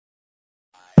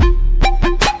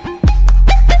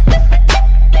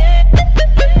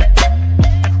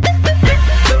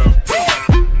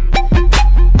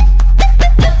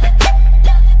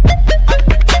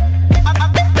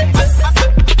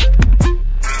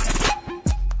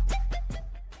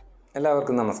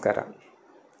എല്ലാവർക്കും നമസ്കാരം.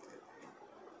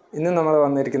 ഇന്ന് നമ്മൾ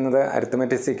വന്നിരിക്കുന്നത്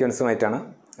അരിത്മെറ്റിക് സീക്വൻസുമായിട്ടാണ്.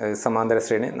 സമാന്തര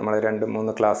ശ്രേണി നമ്മൾ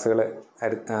 2-3 ക്ലാസ്സുകൾ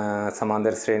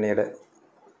സമാന്തര ശ്രേണിയുടെ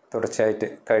തുടർച്ചയായിട്ട്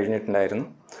കഴിഞ്ഞിട്ടുണ്ടായിരുന്നു.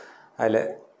 അതിൽ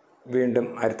വീണ്ടും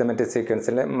അരിത്മെറ്റിക്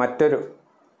സീക്വൻസിലെ മറ്റൊരു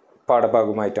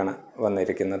പാഠഭാഗവുമായിട്ടാണ്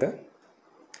വന്നിരിക്കുന്നത്.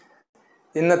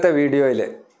 ഇന്നത്തെ വീഡിയോയിൽ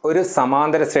ഒരു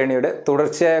സമാന്തര ശ്രേണിയുടെ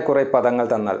തുടർച്ചയായ കുറേ പദങ്ങൾ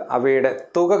തന്നാൽ അവയുടെ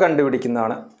തുക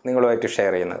കണ്ടുപിടിക്കുന്നതാണ് നിങ്ങളുമായിട്ട്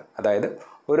ഷെയർ ചെയ്യുന്നത്. അതായത്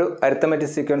ഒരു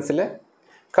അരിത്മെറ്റിക് സീക്വൻസിലെ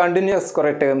കണ്ടിന്യൂസ്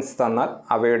കുറേ ടേംസ് തന്നാൽ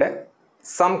അവയുടെ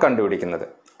സം കണ്ടുപിടിക്കുന്നത്.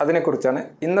 അതിനെക്കുറിച്ചാണ്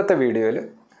ഇന്നത്തെ വീഡിയോയിൽ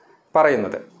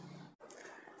പറയുന്നത്.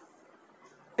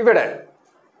 ഇവിടെ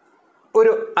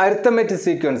ഒരു അരിത്മെറ്റിക്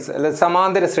സീക്വൻസ് അല്ലെങ്കിൽ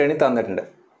സമാന്തര ശ്രേണി തന്നിട്ടുണ്ട്.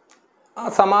 ആ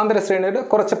സമാന്തര ശ്രേണിയുടെ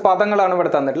കുറച്ച് പദങ്ങളാണ്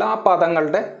ഇവിടെ തന്നിട്ടുള്ളത്. ആ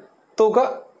പദങ്ങളുടെ തുക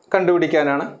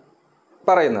കണ്ടുപിടിക്കാനാണ്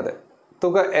പറയുന്നത്.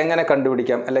 തുക എങ്ങനെ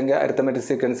കണ്ടുപിടിക്കാം, അല്ലെങ്കിൽ അരിത്മെറ്റിക്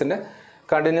സീക്വൻസിൻ്റെ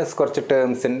കണ്ടിന്യൂസ് കുറച്ച്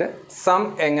ടേംസിൻ്റെ സം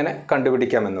എങ്ങനെ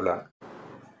കണ്ടുപിടിക്കാം എന്നുള്ളതാണ്.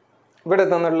 ഇവിടെ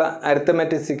നിന്നുള്ള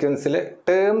അരിത്മെറ്റിക് സീക്വൻസിൽ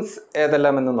ടേംസ്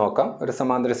ഏതെല്ലാം എന്ന് നോക്കാം. ഒരു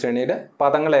സമാന്തര ശ്രേണിയുടെ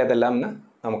പദങ്ങൾ ഏതെല്ലാം എന്ന്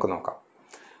നമുക്ക് നോക്കാം.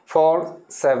 4,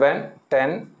 7,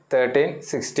 10, 13,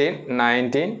 16,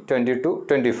 19, 22,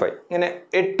 25 ഇങ്ങനെ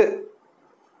 8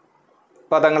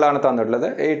 പദങ്ങളാണ് തന്നിട്ടുള്ളത്.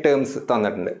 8 ടേംസ്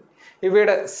തന്നിട്ടുണ്ട്.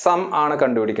 ഇവയുടെ സം ആണ്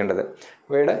കണ്ടുപിടിക്കേണ്ടത്.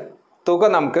 ഇവയുടെ തുക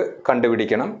നമുക്ക്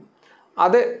കണ്ടുപിടിക്കണം.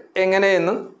 അത്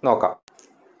എങ്ങനെയെന്ന് നോക്കാം.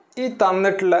 ഈ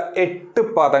തന്നിട്ടുള്ള 8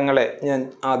 പദങ്ങളെ ഞാൻ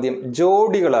ആദ്യം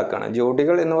ജോഡികളാക്കുകയാണ്.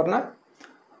 ജോഡികൾ എന്ന് പറഞ്ഞാൽ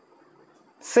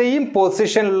സെയിം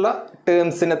പൊസിഷനിലുള്ള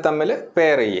ടേംസിനെ തമ്മിൽ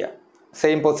പെയർ ചെയ്യുക.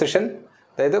 സെയിം പൊസിഷൻ,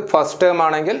 അതായത് ഫസ്റ്റ് ടേം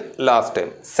ആണെങ്കിൽ ലാസ്റ്റ് ടേം,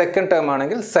 സെക്കൻഡ് ടേം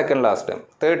ആണെങ്കിൽ second last term,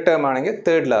 third term ആണെങ്കിൽ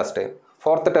third last term,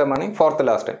 fourth term ആണെങ്കിൽ ഫോർത്ത്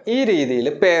ലാസ്റ്റ് ടേം. ഈ രീതിയിൽ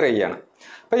പെയർ ചെയ്യുകയാണ്.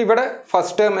 അപ്പോൾ ഇവിടെ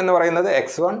ഫസ്റ്റ് ടേം എന്ന് പറയുന്നത്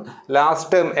x1,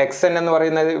 ലാസ്റ്റ് ടേം xn എന്ന്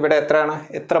പറയുന്നത് ഇവിടെ എത്രയാണ്?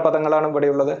 എത്ര പദങ്ങളാണ്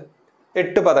ഇവിടെയുള്ളത്?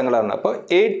 8 പദങ്ങളാണ്. അപ്പോൾ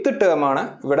 8th ടേം ആണ്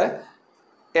ഇവിടെ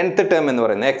nth ടേം എന്ന്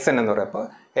പറയുന്നത്, xn എന്ന് പറയുന്നത്. അപ്പോൾ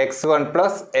x1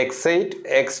 plus x8,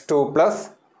 x2 plus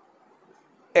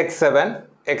x7,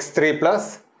 x3 plus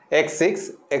x6,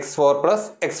 x4 plus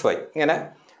x5 ഇങ്ങനെ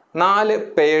 4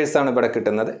 പേയേഴ്സാണ് ഇവിടെ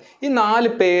കിട്ടുന്നത്. ഈ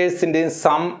 4 പേയേഴ്സിൻ്റെയും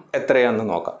സം എത്രയാണെന്ന്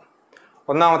നോക്കാം.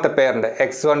 ഒന്നാമത്തെ പെയറിൻ്റെ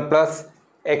x1 പ്ലസ്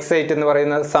x8 എന്ന്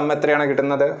പറയുന്നത് സം എത്രയാണ്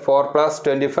കിട്ടുന്നത്? 4 പ്ലസ്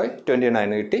 25,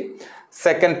 29 കിട്ടി.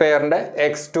 സെക്കൻഡ് പെയറിൻ്റെ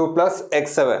x2 പ്ലസ്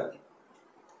x7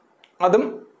 അതും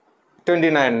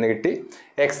 29 എന്ന് കിട്ടി.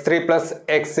 x3 പ്ലസ്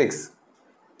x6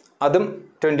 അതും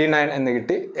 29 എന്ന്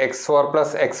കിട്ടി. x4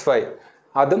 പ്ലസ് x5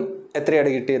 അതും എത്രയാണ്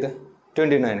കിട്ടിയത്?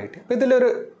 29 കിട്ടി. അപ്പോൾ ഇതിലൊരു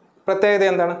പ്രത്യേകത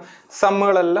എന്താണ്?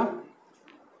 സമ്മുകളെല്ലാം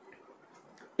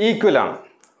ഈക്വലാണ്,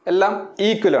 എല്ലാം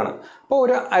ഈക്വലാണ്. അപ്പോൾ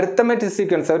ഒരു അരിത്മെറ്റിക്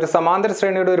സീക്വൻസ്, ഒരു സമാന്തര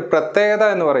ശ്രേണിയുടെ ഒരു പ്രത്യേകത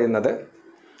എന്ന് പറയുന്നത്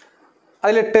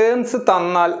അതിൽ ടേംസ്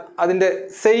തന്നാൽ അതിൻ്റെ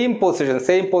സെയിം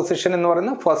പൊസിഷൻ എന്ന്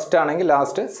പറയുന്നത് ഫസ്റ്റ് ആണെങ്കിൽ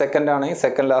ലാസ്റ്റ്, സെക്കൻഡ് ആണെങ്കിൽ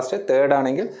സെക്കൻഡ് ലാസ്റ്റ്, തേർഡ്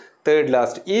ആണെങ്കിൽ തേർഡ്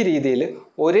ലാസ്റ്റ്, ഈ രീതിയിൽ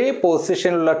ഒരേ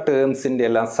പൊസിഷനിലുള്ള ടേംസിൻ്റെ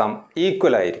എല്ലാം സം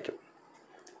ഈക്വൽ ആയിരിക്കും.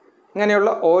 ഇങ്ങനെയുള്ള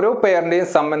ഓരോ പെയറിൻ്റെയും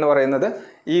സം എന്ന് പറയുന്നത്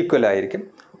ഈക്വൽ ആയിരിക്കും.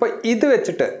 അപ്പോൾ ഇത്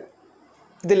വെച്ചിട്ട്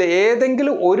ഇതിൽ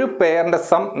ഏതെങ്കിലും ഒരു പെയറിൻ്റെ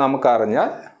സം നമുക്കറിഞ്ഞാൽ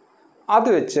അത്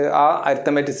വെച്ച് ആ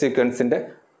അരിത്മെറ്റിക് സീക്വൻസിൻ്റെ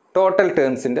ടോട്ടൽ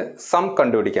ടേംസിൻ്റെ സം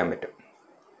കണ്ടുപിടിക്കാൻ പറ്റും.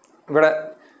 ഇവിടെ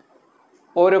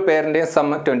ഓരോ പേരിൻ്റെയും സം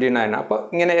 29. അപ്പോൾ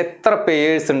ഇങ്ങനെ എത്ര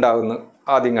പേയേഴ്സ് ഉണ്ടാകുന്നു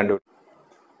ആദ്യം കണ്ടുപിടിക്കും.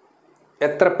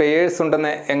 എത്ര പേയേഴ്സ്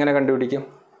ഉണ്ടെന്ന് എങ്ങനെ കണ്ടുപിടിക്കും?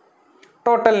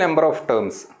 ടോട്ടൽ നമ്പർ ഓഫ്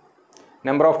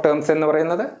ടേംസ് എന്ന്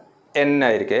പറയുന്നത് n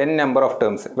ആയിരിക്കും. n number of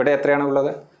terms. ഇവിടെ എത്രയാണ്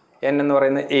ഉള്ളത്? n എന്ന്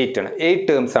പറയുന്നത് 8 ആണ്. 8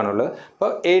 ടേംസ് ആണുള്ളത്.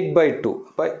 അപ്പോൾ 8/2.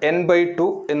 അപ്പോൾ n/2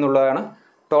 എന്നുള്ളതാണ്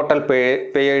ടോട്ടൽ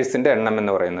പേയേഴ്സിൻ്റെ എണ്ണം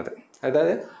എന്ന് പറയുന്നത്.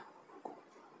 അതായത്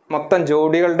മൊത്തം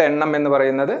ജോഡികളുടെ എണ്ണം എന്ന്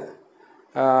പറയുന്നത്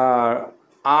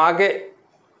ആകെ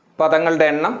പദങ്ങളുടെ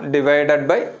എണ്ണം ഡിവൈഡഡ്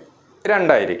ബൈ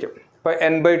 2 ആയിരിക്കും. അപ്പോൾ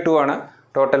n/2 ആണ്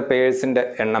ടോട്ടൽ പേയേഴ്സിൻ്റെ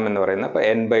എണ്ണം എന്ന് പറയുന്നത്. അപ്പോൾ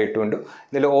n/2 ഉണ്ട്.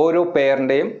 ഇതിൽ ഓരോ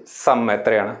പെയറിൻ്റെയും സം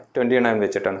എത്രയാണ്? 29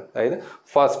 വെച്ചിട്ടാണ്. അതായത്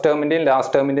ഫസ്റ്റ് ടേമിൻ്റെയും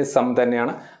ലാസ്റ്റ് ടേമിൻ്റെയും സം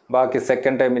തന്നെയാണ് ബാക്കി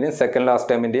second ടേമിൻ്റെയും second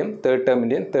last ടേമിൻ്റെയും third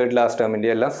ടേമിൻ്റെയും third last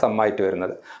ടേമിൻ്റെയും എല്ലാം സമ്മായിട്ട്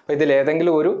വരുന്നത്. അപ്പോൾ ഇതിൽ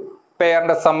ഏതെങ്കിലും ഒരു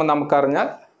പെയറിൻ്റെ സം നമുക്കറിഞ്ഞാൽ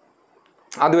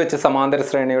അത് വെച്ച് സമാന്തര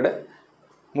ശ്രേണിയുടെ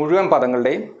മുഴുവൻ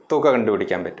പദങ്ങളുടെയും തുക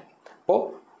കണ്ടുപിടിക്കാൻ പറ്റും. അപ്പോൾ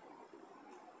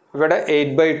ഇവിടെ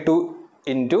 8/2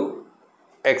 ഇൻറ്റു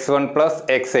x1 പ്ലസ്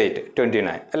x8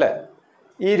 29 അല്ലേ?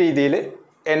 ഈ രീതിയിൽ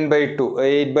n/2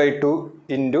 8/2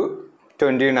 ഇൻറ്റു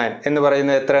 29 എന്ന്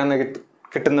പറയുന്നത് എത്രയാണെന്ന്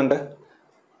കിട്ടുന്നുണ്ട്?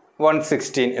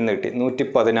 116 എന്ന് കിട്ടി.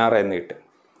 116 എന്ന് കിട്ടി.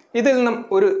 ഇതിൽ നിന്നും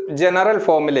ഒരു ജനറൽ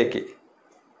ഫോമിലേക്ക്,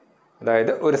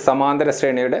 അതായത് ഒരു സമാന്തര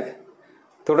ശ്രേണിയുടെ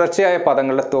തുടർച്ചയായ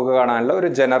പദങ്ങളുടെ തുക കാണാനുള്ള ഒരു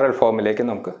ജനറൽ ഫോമിലേക്ക്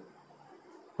നമുക്ക്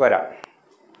വരാം.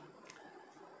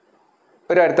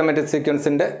 ഒരു അരിത്മെറ്റിക്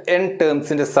സീക്വൻസിൻ്റെ n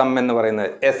ടേംസിൻ്റെ സം എന്ന്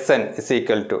പറയുന്നത് Sn is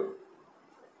equal to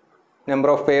number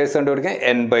of pairs കണ്ടുപിടിക്കാൻ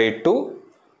n/2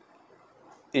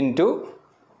 ഇൻറ്റു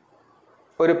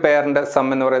ഒരു പെയറിൻ്റെ സം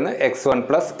എന്ന് പറയുന്നത് x1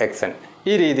 പ്ലസ് xn.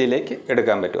 ഈ രീതിയിലേക്ക്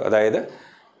എടുക്കാൻ പറ്റും. അതായത്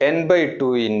n/2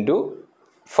 into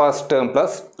first term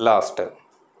plus last term.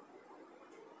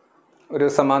 ഒരു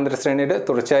സമാന്തര ശ്രേണിയുടെ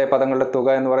തുടർച്ചയായ പദങ്ങളുടെ തുക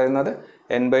എന്ന് പറയുന്നത്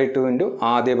n/2 ഇൻറ്റു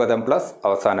ആദ്യ പദം പ്ലസ്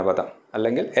അവസാന പദം,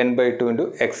 അല്ലെങ്കിൽ n/2 into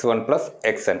x1 plus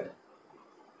xn.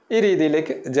 ഈ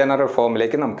രീതിയിലേക്ക് ജനറൽ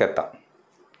ഫോമിലേക്ക് നമുക്ക് എത്താം.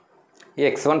 ഈ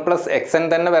x1 പ്ലസ് xn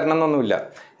തന്നെ വരണമെന്നൊന്നുമില്ല.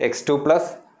 x2 plus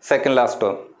second last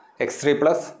term, x3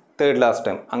 plus third last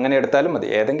term, അങ്ങനെ എടുത്താലും മതി.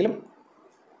 ഏതെങ്കിലും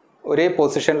ഒരേ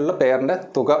പൊസിഷനിലുള്ള പെയറിൻ്റെ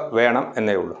തുക വേണം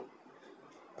എന്നേ ഉള്ളൂ.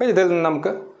 അപ്പോൾ ഇതിൽ നിന്ന്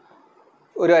നമുക്ക്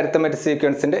ഒരു അരിത്തമെറ്റിക്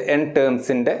സീക്വൻസിൻ്റെ n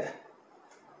ടേംസിൻ്റെ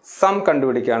സം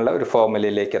കണ്ടുപിടിക്കാനുള്ള ഒരു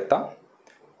ഫോർമുലയിലേക്ക് എത്താം.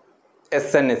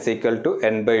 Sn is equal to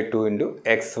n/2 into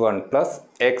x1 plus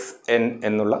xn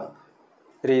എന്നുള്ള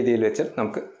രീതിയിൽ വെച്ച്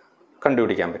നമുക്ക്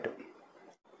കണ്ടുപിടിക്കാൻ പറ്റും.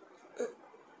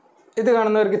 ഇത്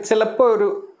കാണുന്നവർക്ക്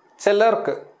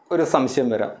ചിലർക്ക് ഒരു സംശയം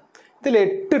വരാം. ഇതിൽ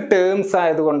 8 ടേംസ്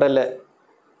ആയതുകൊണ്ടല്ലേ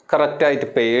കറക്റ്റായിട്ട്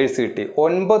പേയേഴ്സ് കിട്ടി?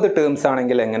 9 ടേംസ്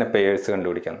ആണെങ്കിൽ എങ്ങനെ പേയേഴ്സ്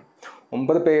കണ്ടുപിടിക്കാം?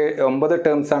 9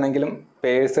 ടേംസ് ആണെങ്കിലും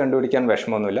പേയേഴ്സ് കണ്ടുപിടിക്കാൻ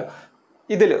വിഷമമൊന്നുമില്ല.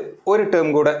 ഇതിൽ ഒരു ടേം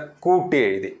കൂടെ കൂട്ടി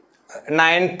എഴുതി,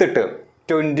 9th ടേം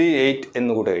 28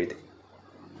 എന്നുകൂടെ എഴുതി.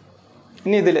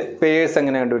 ഇനി ഇതിൽ പേയേഴ്സ്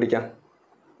എങ്ങനെ കണ്ടുപിടിക്കാം?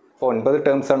 ഇപ്പോൾ 9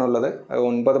 ടേംസ് ആണുള്ളത്,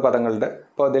 9 പദങ്ങളുടെ.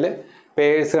 അപ്പോൾ അതിൽ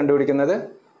പേയേഴ്സ് കണ്ടുപിടിക്കുന്നത്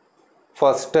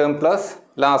first term plus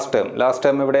last term. Last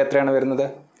term ഇവിടെ എത്രയാണ് വരുന്നത്?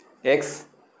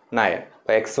 x9.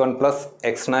 അപ്പോൾ x1 plus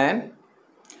x9,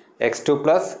 x2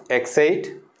 plus x8,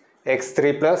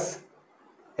 x3 plus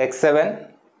x7,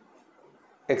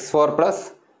 x4 plus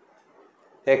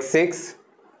x6.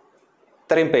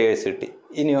 ഇത്രയും പേയേഴ്സ് കിട്ടി.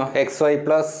 ഇനിയോ xy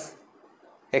പ്ലസ്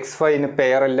xyന്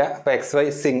പെയറില്ല, അപ്പോൾ xy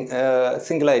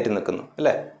സിംഗിളായിട്ട് നിൽക്കുന്നു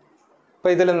അല്ലേ?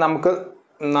 അപ്പോൾ ഇതിൽ നമുക്ക്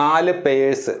 4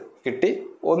 പേയേഴ്സ് കിട്ടി,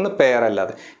 1 പെയർ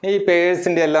അല്ലാതെ. ഈ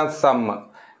പേയേഴ്സിൻ്റെ എല്ലാം sum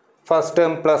first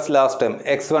term plus last term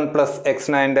x1 plus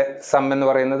x9ൻ്റെ some എന്ന്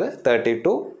പറയുന്നത്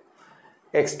 32,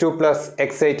 x2 പ്ലസ്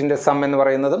x8ൻ്റെ സം എന്ന്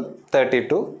പറയുന്നതും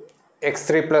 32,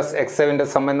 x3 പ്ലസ് x7ൻ്റെ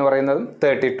സം എന്ന് പറയുന്നതും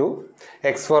 32,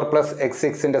 x4 പ്ലസ്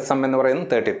x6ൻ്റെ സം എന്ന് പറയുന്നതും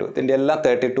 32. ഇതിൻ്റെ എല്ലാം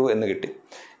 32 എന്ന് കിട്ടി.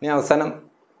 ഇനി അവസാനം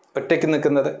ഒറ്റയ്ക്ക്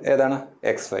നിൽക്കുന്നത് ഏതാണ്?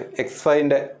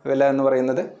 xyൻ്റെ വില എന്ന്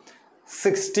പറയുന്നത്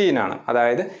 16 ആണ്.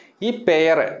 അതായത് ഈ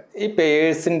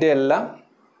പേയേഴ്സിൻ്റെ എല്ലാം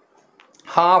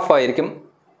ഹാഫ് ആയിരിക്കും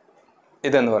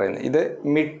ഇതെന്ന് പറയുന്നത്. ഇത്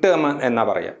മിഡ് ടേം എന്നാ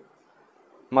പറയാം,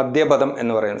 മധ്യപദം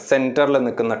എന്ന് പറയുന്നത്, സെൻറ്ററിൽ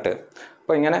നിൽക്കുന്ന ടേം.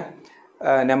 അപ്പോൾ ഇങ്ങനെ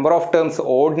number of terms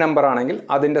odd number ആണെങ്കിൽ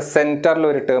അതിൻ്റെ സെൻറ്ററിൽ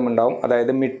ഒരു ടേം ഉണ്ടാവും,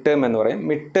 അതായത് മിഡ് ടേം എന്ന് പറയും.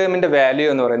 മിഡ് ടേമിൻ്റെ വാല്യൂ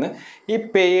എന്ന് പറയുന്നത് ഈ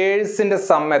പേയേഴ്സിൻ്റെ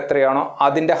സം എത്രയാണോ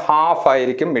അതിൻ്റെ ഹാഫ്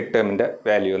ആയിരിക്കും മിഡ് ടേമിൻ്റെ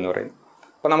വാല്യൂ എന്ന് പറയുന്നത്.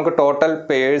 അപ്പോൾ നമുക്ക് ടോട്ടൽ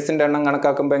പേയേഴ്സിൻ്റെ എണ്ണം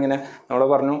കണക്കാക്കുമ്പോൾ എങ്ങനെ? നമ്മൾ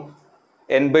പറഞ്ഞു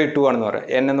n/2 ആണെന്ന് പറയാം.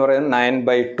 n എന്ന് പറയുന്നത്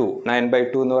 9/2.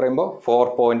 9/2 എന്ന് പറയുമ്പോൾ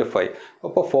 4.5.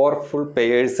 അപ്പോൾ 4 ഫുൾ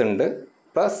പേയേഴ്സ് ഉണ്ട്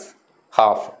പ്ലസ്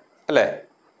ഹാഫ് അല്ലേ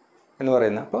എന്ന്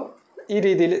പറയുന്നത്. അപ്പോൾ ഈ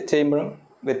രീതിയിൽ ചെയ്യുമ്പോഴും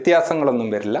വ്യത്യാസങ്ങളൊന്നും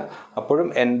വരില്ല. അപ്പോഴും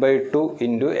n/2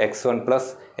 into x1 plus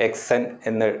xn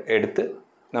എന്ന് എടുത്ത്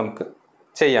നമുക്ക്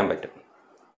ചെയ്യാൻ പറ്റും.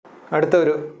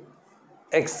 അടുത്തൊരു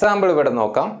എക്സാമ്പിൾ ഇവിടെ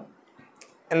നോക്കാം.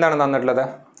 എന്താണ് തന്നിട്ടുള്ളത്?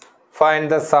 Find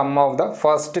the sum of the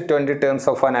first 20 terms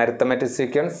of an arithmetic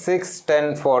sequence 6, 10,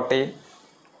 14,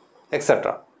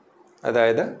 etc.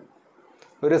 അതായത്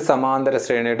ഒരു സമാന്തര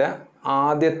ശ്രേണിയുടെ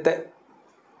ആദ്യത്തെ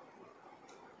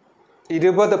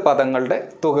 20 പദങ്ങളുടെ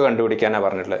തുക കണ്ടുപിടിക്കാനാണ്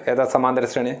പറഞ്ഞിട്ടുള്ളത്. ഏതാ സമാന്തര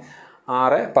ശ്രേണി?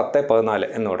 6, 10, 14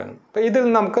 എന്ന് തുടങ്ങും. അപ്പോൾ ഇതിൽ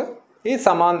നമുക്ക് ഈ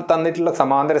തന്നിട്ടുള്ള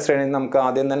സമാന്തര ശ്രേണിയിൽ നമുക്ക്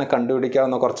ആദ്യം തന്നെ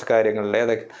കണ്ടുപിടിക്കാവുന്ന കുറച്ച് കാര്യങ്ങളുണ്ട്.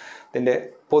 ഏതൊക്കെ? ഇതിൻ്റെ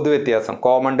പൊതുവ്യത്യാസം,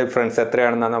 കോമൺ ഡിഫറൻസ്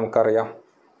എത്രയാണെന്ന് നമുക്കറിയാം.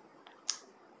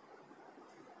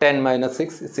 10 -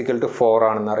 6 = 4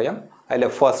 ആണെന്നറിയാം. അതിൽ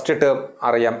ഫസ്റ്റ് ടേം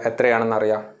അറിയാം,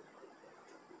 എത്രയാണെന്നറിയാം,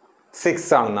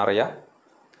 6 ആണെന്നറിയാം.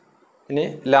 ഇനി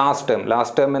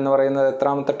ലാസ്റ്റ് ടേം എന്ന് പറയുന്നത്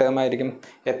എത്രാമത്തെ ടേം ആയിരിക്കും?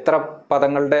 എത്ര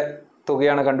പദങ്ങളുടെ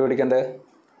തുകയാണ് കണ്ടുപിടിക്കുന്നത്?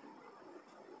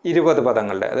 20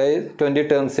 പദങ്ങളുടെ, അതായത് 20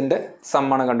 ടേംസിൻ്റെ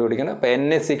സമ്മാണ് കണ്ടുപിടിക്കുന്നത്. അപ്പോൾ n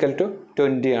 =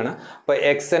 20 ആണ്. അപ്പോൾ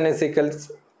xn =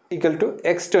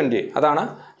 x20, അതാണ്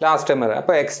ലാസ്റ്റ് ടേം.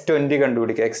 അപ്പോൾ x20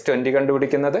 കണ്ടുപിടിക്കുക. x20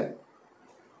 കണ്ടുപിടിക്കുന്നത്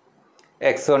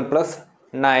x1 പ്ലസ്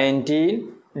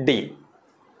 19d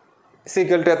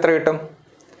 = എത്ര കിട്ടും?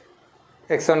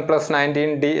 x1 പ്ലസ്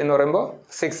 19d എന്ന് പറയുമ്പോൾ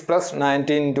 6 പ്ലസ്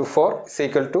 19 × 4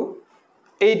 =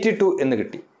 82 എന്ന്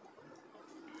കിട്ടി.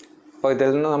 അപ്പോൾ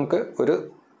ഇതിൽ നിന്ന് നമുക്ക് ഒരു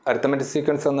അരിത്തമെറ്റിക്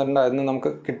സീക്വൻസ് തന്നിട്ടുണ്ട്. അതിൽ നിന്ന്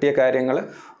നമുക്ക് കിട്ടിയ കാര്യങ്ങൾ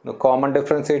കോമൺ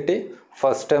ഡിഫറൻസ് കിട്ടി,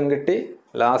 ഫസ്റ്റ് ടേം കിട്ടി,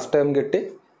 ലാസ്റ്റ് ടേം കിട്ടി,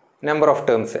 നമ്പർ ഓഫ്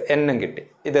ടേംസ് എന്നും കിട്ടി.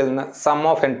 ഇതിൽ നിന്ന് some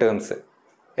of n terms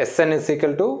Sn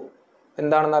 =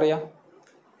 എന്താണെന്നറിയാം?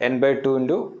 n/2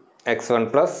 into x1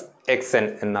 plus xn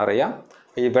എന്നറിയാം.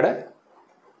 ഇവിടെ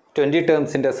 20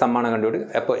 ടേംസിൻ്റെ സമ്മാണ് കണ്ടുപിടിക്കുക.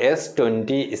 അപ്പോൾ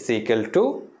S20 =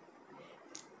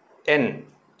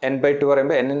 n/2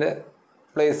 പറയുമ്പോൾ n-ൻ്റെ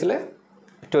പ്ലേസിൽ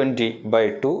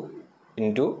 20/2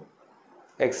 into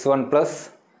x1 plus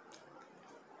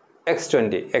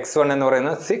x20. x1 എന്ന്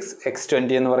പറയുന്നത് 6,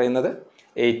 x20 എന്ന് പറയുന്നത്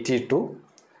 82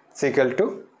 equal to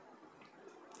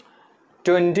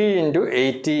 20 into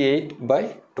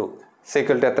 88/2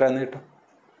 equal to എത്ര എന്ന് കിട്ടും?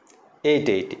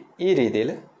 880. ഈ രീതിയിൽ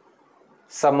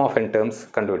സം ഓഫ് n ടേംസ്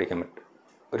കണ്ടുപിടിക്കാൻ പറ്റും.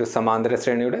 ഒരു സമാന്തര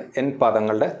ശ്രേണിയുടെ n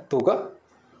പദങ്ങളുടെ തുക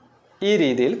ഈ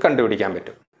രീതിയിൽ കണ്ടുപിടിക്കാൻ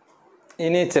പറ്റും.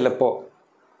 ഇനി ചിലപ്പോൾ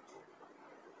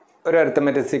ഒരു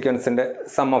arithmetic സീക്വൻസിൻ്റെ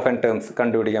some of n terms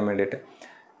കണ്ടുപിടിക്കാൻ വേണ്ടിയിട്ട്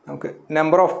നമുക്ക്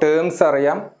നമ്പർ ഓഫ് ടേംസ്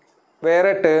അറിയാം,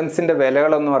 വേറെ ടേംസിൻ്റെ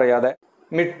വിലകളൊന്നും അറിയാതെ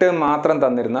മിഡ് ടേം മാത്രം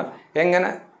തന്നിരുന്നാൽ എങ്ങനെ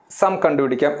സം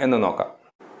കണ്ടുപിടിക്കാം എന്ന് നോക്കാം.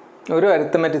 ഒരു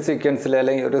അരിത്തമെറ്റിക് സീക്വൻസിലെ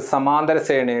അല്ലെങ്കിൽ ഒരു സമാന്തര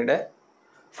ശ്രേണിയുടെ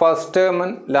ഫസ്റ്റ് ടേമും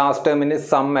ലാസ്റ്റ് ടേമിൻ്റെ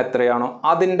സം എത്രയാണോ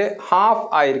അതിൻ്റെ ഹാഫ്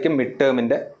ആയിരിക്കും മിഡ്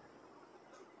ടേമിൻ്റെ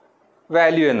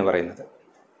വാല്യൂ എന്ന് പറയുന്നത്.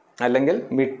 അല്ലെങ്കിൽ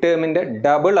മിഡ് ടേമിൻ്റെ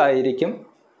ഡബിൾ ആയിരിക്കും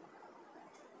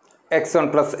x1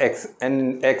 പ്ലസ്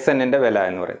xn വില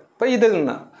എന്ന് പറയുന്നത്. അപ്പോൾ ഇതിൽ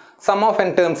നിന്ന് സം ഓഫ് n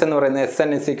ടേംസ് എന്ന് പറയുന്നത്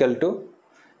Sn is equal to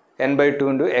n/2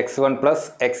 into x1 plus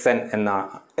xn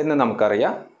എന്ന്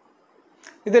നമുക്കറിയാം.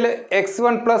 ഇതിൽ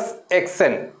x1 പ്ലസ്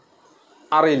xn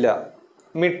അറിയില്ല,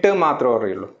 മിഡ് ടേം മാത്രമേ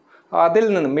അറിയുള്ളൂ. അതിൽ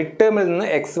നിന്ന് മിഡ് ടേമിൽ നിന്ന്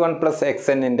x1 പ്ലസ്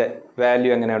xn വാല്യൂ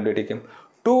എങ്ങനെ കണ്ടുപിടിക്കും?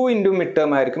 2 ഇൻറ്റു മിഡ് ടേം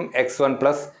ആയിരിക്കും x1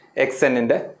 പ്ലസ് xn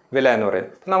വില എന്ന്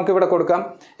പറയുന്നത്. നമുക്കിവിടെ കൊടുക്കാം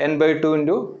n/2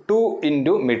 into 2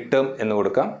 into mid term എന്ന്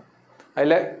കൊടുക്കാം.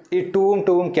 അതിൽ ഈ 2ഉം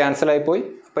 2ഉം ക്യാൻസലായിപ്പോയി.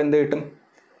 അപ്പോൾ എന്ത് കിട്ടും?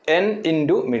 n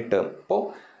into mid term. അപ്പോൾ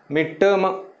മിഡ് ടേം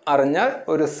അറിഞ്ഞാൽ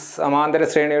ഒരു സമാന്തര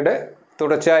ശ്രേണിയുടെ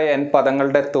തുടർച്ചയായ n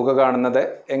പദങ്ങളുടെ തുക കാണുന്നത്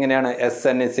എങ്ങനെയാണ്?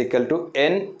 Sn is equal to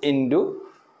n into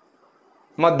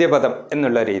മധ്യപദം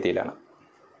എന്നുള്ള രീതിയിലാണ്.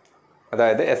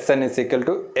 അതായത് Sn is equal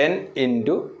to n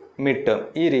into mid term.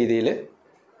 ഈ രീതിയിൽ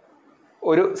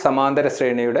ഒരു സമാന്തര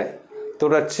ശ്രേണിയുടെ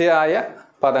തുടർച്ചയായ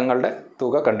പദങ്ങളുടെ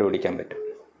തുക കണ്ടുപിടിക്കാൻ പറ്റും.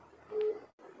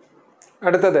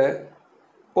 അടുത്തത്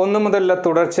 1 മുതലുള്ള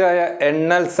തുടർച്ചയായ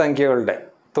എണ്ണൽ സംഖ്യകളുടെ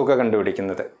തുക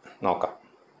കണ്ടുപിടിക്കുന്നത് നോക്കാം.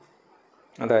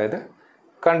 അതായത്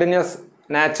continuous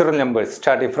natural numbers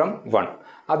starting from 1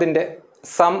 അതിൻ്റെ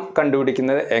സം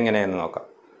കണ്ടുപിടിക്കുന്നത് എങ്ങനെയെന്ന് നോക്കാം.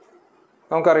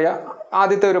 നമുക്കറിയാം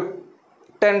ആദ്യത്തെ ഒരു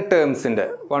 10 ടേംസിൻ്റെ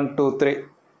 1, 2, 3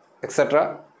 എക്സെട്ര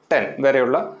 10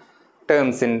 വരെയുള്ള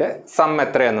ടേംസിൻ്റെ സം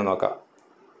എത്രയെന്ന് നോക്കാം.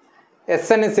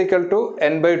 Sn is equal to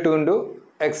n/2 into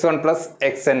x1 plus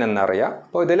xn എന്നറിയാം.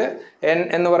 അപ്പോൾ ഇതിൽ n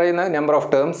എന്ന് പറയുന്ന നമ്പർ ഓഫ്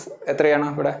ടേംസ് എത്രയാണ്?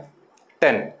 ഇവിടെ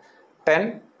 10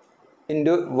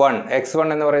 ഇൻറ്റു 1, x1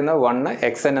 എന്ന് പറയുന്നത് 1,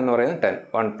 xn എന്ന് പറയുന്നത് 10,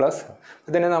 1 പ്ലസ്.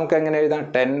 ഇതിനെ നമുക്ക് എങ്ങനെ എഴുതാം?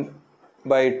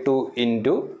 10/2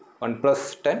 ഇൻറ്റു 1 പ്ലസ്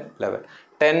 10, 11,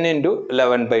 10 ഇൻറ്റു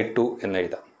 11/2 എന്ന്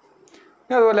എഴുതാം.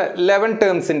 അതുപോലെ 11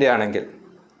 ടേംസിൻ്റെ ആണെങ്കിൽ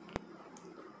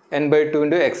n/2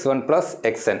 into x1 plus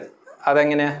xn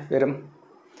അതെങ്ങനെ വരും?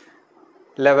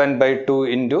 11/2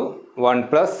 into 1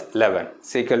 plus 11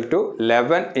 equal to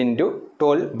 11 into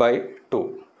 12/2.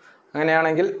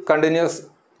 അങ്ങനെയാണെങ്കിൽ കണ്ടിന്യൂസ്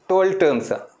 12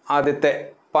 ടേംസ് ആദ്യത്തെ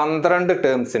 12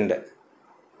 ടേംസിൻ്റെ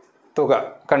തുക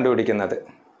കണ്ടുപിടിക്കുന്നത്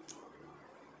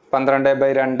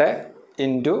 12/2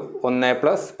 into 1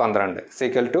 plus 12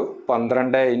 equal to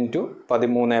 12 into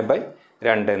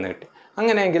 13/2 എന്ന് കിട്ടി.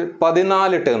 അങ്ങനെയെങ്കിൽ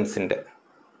 14 ടേംസിൻ്റെ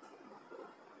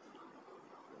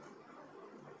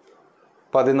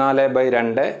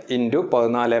 14/2 into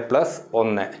 14 plus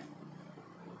 1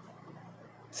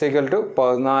 equal to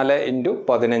 14 into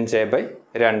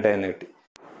 15/2 എന്ന് കിട്ടി.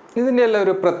 ഇതിൻ്റെ എല്ലാം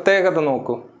ഒരു പ്രത്യേകത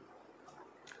നോക്കൂ.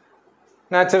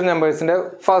 നാച്ചുറൽ നമ്പേഴ്സിൻ്റെ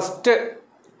ഫസ്റ്റ്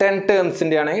 10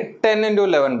 ടേംസിൻ്റെ ആണെങ്കിൽ 10 ഇൻറ്റു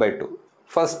 11/2,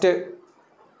 ഫസ്റ്റ്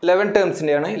 11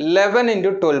 ടേംസിൻ്റെ ആണെങ്കിൽ 11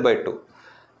 ഇൻറ്റു 12/2,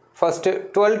 ഫസ്റ്റ്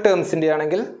 12 ടേംസിൻ്റെ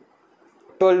ആണെങ്കിൽ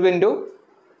 12 ഇൻറ്റു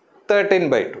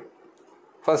 13/2,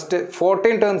 ഫസ്റ്റ്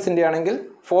 14 ടേംസിൻ്റെ ആണെങ്കിൽ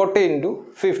 40 ഇൻറ്റു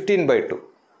 15/2.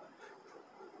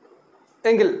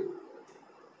 എങ്കിൽ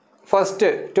ഫസ്റ്റ്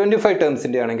 25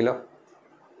 ടേംസിൻ്റെ ആണെങ്കിലോ?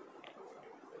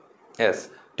 യെസ്,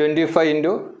 25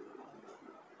 ഇൻറ്റു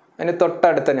അതിന്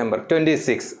തൊട്ടടുത്ത നമ്പർ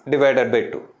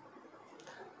 26/2.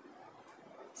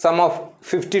 സം ഓഫ്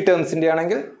 50 ടേംസിൻ്റെ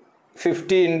ആണെങ്കിൽ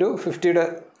 50 ഇൻറ്റു 50യുടെ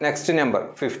നെക്സ്റ്റ് നമ്പർ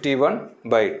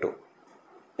 51/2.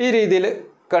 ഈ രീതിയിൽ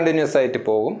കണ്ടിന്യൂസ് ആയിട്ട്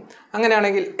പോകും.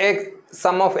 അങ്ങനെയാണെങ്കിൽ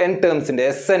some of n ടേംസിൻ്റെ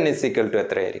Sn is equal to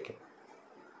എത്രയായിരിക്കും?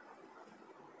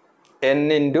 n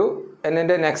ഇൻറ്റു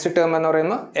എന്നിൻ്റെ നെക്സ്റ്റ് ടേം എന്ന്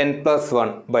പറയുന്നത്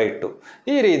n+1/2.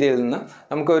 ഈ രീതിയിൽ നിന്ന്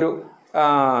നമുക്കൊരു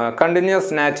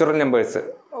കണ്ടിന്യൂസ് നാച്ചുറൽ നമ്പേഴ്സ്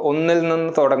ഒന്നിൽ നിന്ന്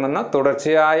തുടങ്ങുന്ന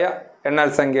തുടർച്ചയായ എണ്ണൽ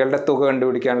സംഖ്യകളുടെ തുക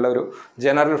കണ്ടുപിടിക്കാനുള്ള ഒരു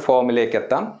ജനറൽ ഫോമിലേക്ക്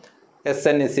എത്താം.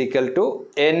 Sn is equal to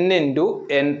n into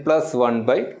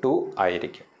n+1/2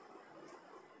 ആയിരിക്കും.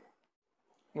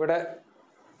 ഇവിടെ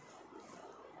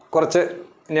കുറച്ച്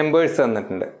നമ്പേഴ്സ്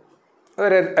തന്നിട്ടുണ്ട്.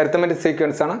 ഒരു അരിത്തമെറ്റിക്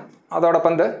സീക്വൻസ് ആണ്.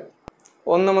 അതോടൊപ്പം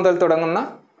 1 മുതൽ തുടങ്ങുന്ന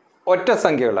ഒറ്റ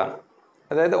സംഖ്യകളാണ്.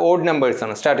 അതായത് ഓഡ്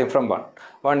നമ്പേഴ്സാണ് സ്റ്റാർട്ടിങ് ഫ്രം 1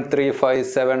 1 3 5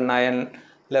 7 9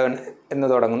 11 എന്ന്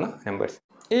തുടങ്ങുന്ന നമ്പേഴ്സ്.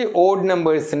 ഈ ഓഡ്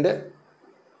നമ്പേഴ്സിൻ്റെ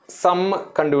സം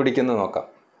കണ്ടുപിടിക്കുന്നത് നോക്കാം.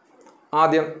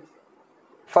 ആദ്യം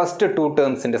first 2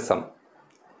 ടേംസിൻ്റെ some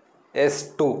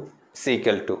S2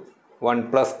 സീക്കൽ to 1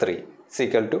 + 3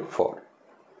 സീക്കൽ to 4.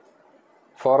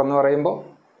 4 എന്ന് പറയുമ്പോൾ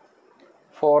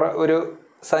 4 ഒരു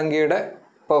സംഖ്യയുടെ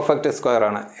പെർഫെക്റ്റ് സ്ക്വയർ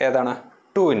ആണ്. ഏതാണ്?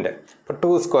 2ൻ്റെ. അപ്പോൾ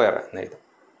 2 സ്ക്വയർ എന്ന് എഴുതും.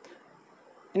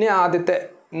 ഇനി ആദ്യത്തെ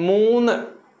 3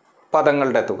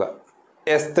 പദങ്ങളുടെ തുക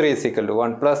S3 സീക്കൽ ടു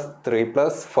 1 + 3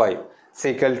 + 5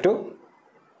 സീക്കൽ ടു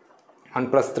 1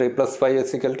 + 3 + 5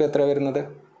 സീക്കൽ ടു എത്ര വരുന്നത്?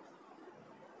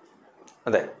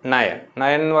 അതെ, 9.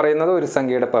 9 എന്ന് പറയുന്നത് ഒരു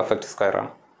സംഖ്യയുടെ പെർഫെക്റ്റ് സ്ക്വയർ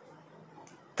ആണ്.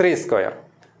 3 സ്ക്വയർ.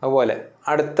 അതുപോലെ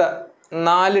അടുത്ത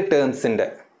 4 ടേംസിൻ്റെ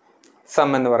സം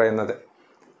എന്ന് പറയുന്നത്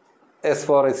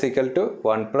S4 സീക്കൽ ടു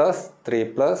 1 + 3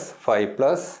 + 5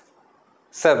 +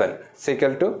 7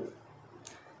 സീക്കൽ ടു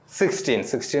 16.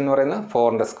 16 എന്ന് പറയുന്നത്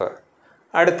 4ൻ്റെ സ്ക്വയർ.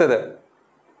 അടുത്തത്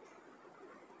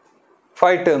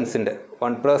 5 ടേംസിൻ്റെ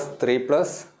 1 + 3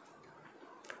 +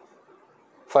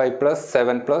 5 +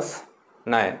 7 +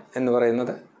 9 എന്ന്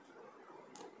പറയുന്നത്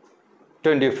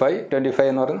 25. 25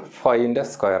 എന്ന് പറയുന്നത് 5ൻ്റെ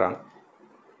സ്ക്വയർ ആണ്.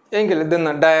 എങ്കിൽ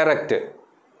ഇതിന്ന് ഡയറക്റ്റ്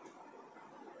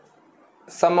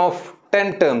സം ഓഫ് 10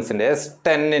 ടേംസിൻ്റെ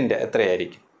S10ൻ്റെ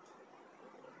എത്രയായിരിക്കും?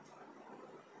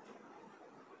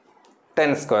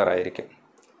 10 സ്ക്വയർ ആയിരിക്കും.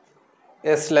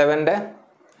 S11ൻ്റെ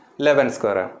 11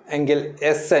 സ്ക്വയർ ആണ്. എങ്കിൽ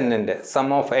SNൻ്റെ some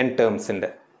of n ടേംസിൻ്റെ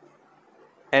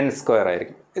n square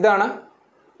ആയിരിക്കും. ഇതാണ്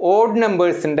ഓഡ്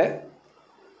നമ്പേഴ്സിൻ്റെ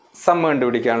സം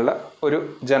കണ്ടുപിടിക്കാനുള്ള ഒരു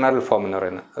ജനറൽ ഫോം എന്ന്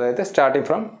പറയുന്നത്. അതായത് സ്റ്റാർട്ടിങ്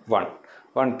ഫ്രം 1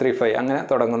 1 3 5 അങ്ങനെ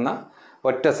തുടങ്ങുന്ന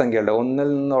ഒറ്റ സംഖ്യകളുടെ, 1ൽ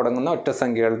നിന്ന് തുടങ്ങുന്ന ഒറ്റ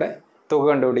സംഖ്യകളുടെ തുക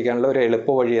കണ്ടുപിടിക്കാനുള്ള ഒരു എളുപ്പ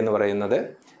വഴി എന്ന് പറയുന്നത്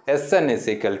SN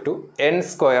 = n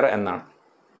സ്ക്വയർ എന്നാണ്.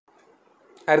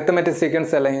 അരിത്തമെറ്റിക്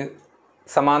സീക്വൻസ് അല്ലെങ്കിൽ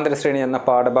സമാന്തര ശ്രേണി എന്ന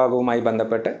പാഠഭാഗവുമായി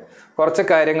ബന്ധപ്പെട്ട് കുറച്ച്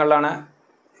കാര്യങ്ങളാണ്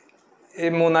ഈ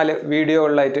 3-4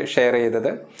 വീഡിയോകളിലായിട്ട് ഷെയർ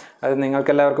ചെയ്തത്. അത്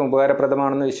നിങ്ങൾക്കെല്ലാവർക്കും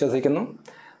ഉപകാരപ്രദമാണെന്ന് വിശ്വസിക്കുന്നു.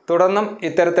 തുടർന്നും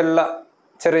ഇത്തരത്തിലുള്ള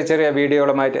ചെറിയ ചെറിയ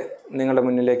വീഡിയോകളുമായിട്ട് നിങ്ങളുടെ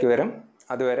മുന്നിലേക്ക് വരും.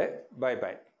 അതുവരെ ബൈ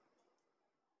ബൈ.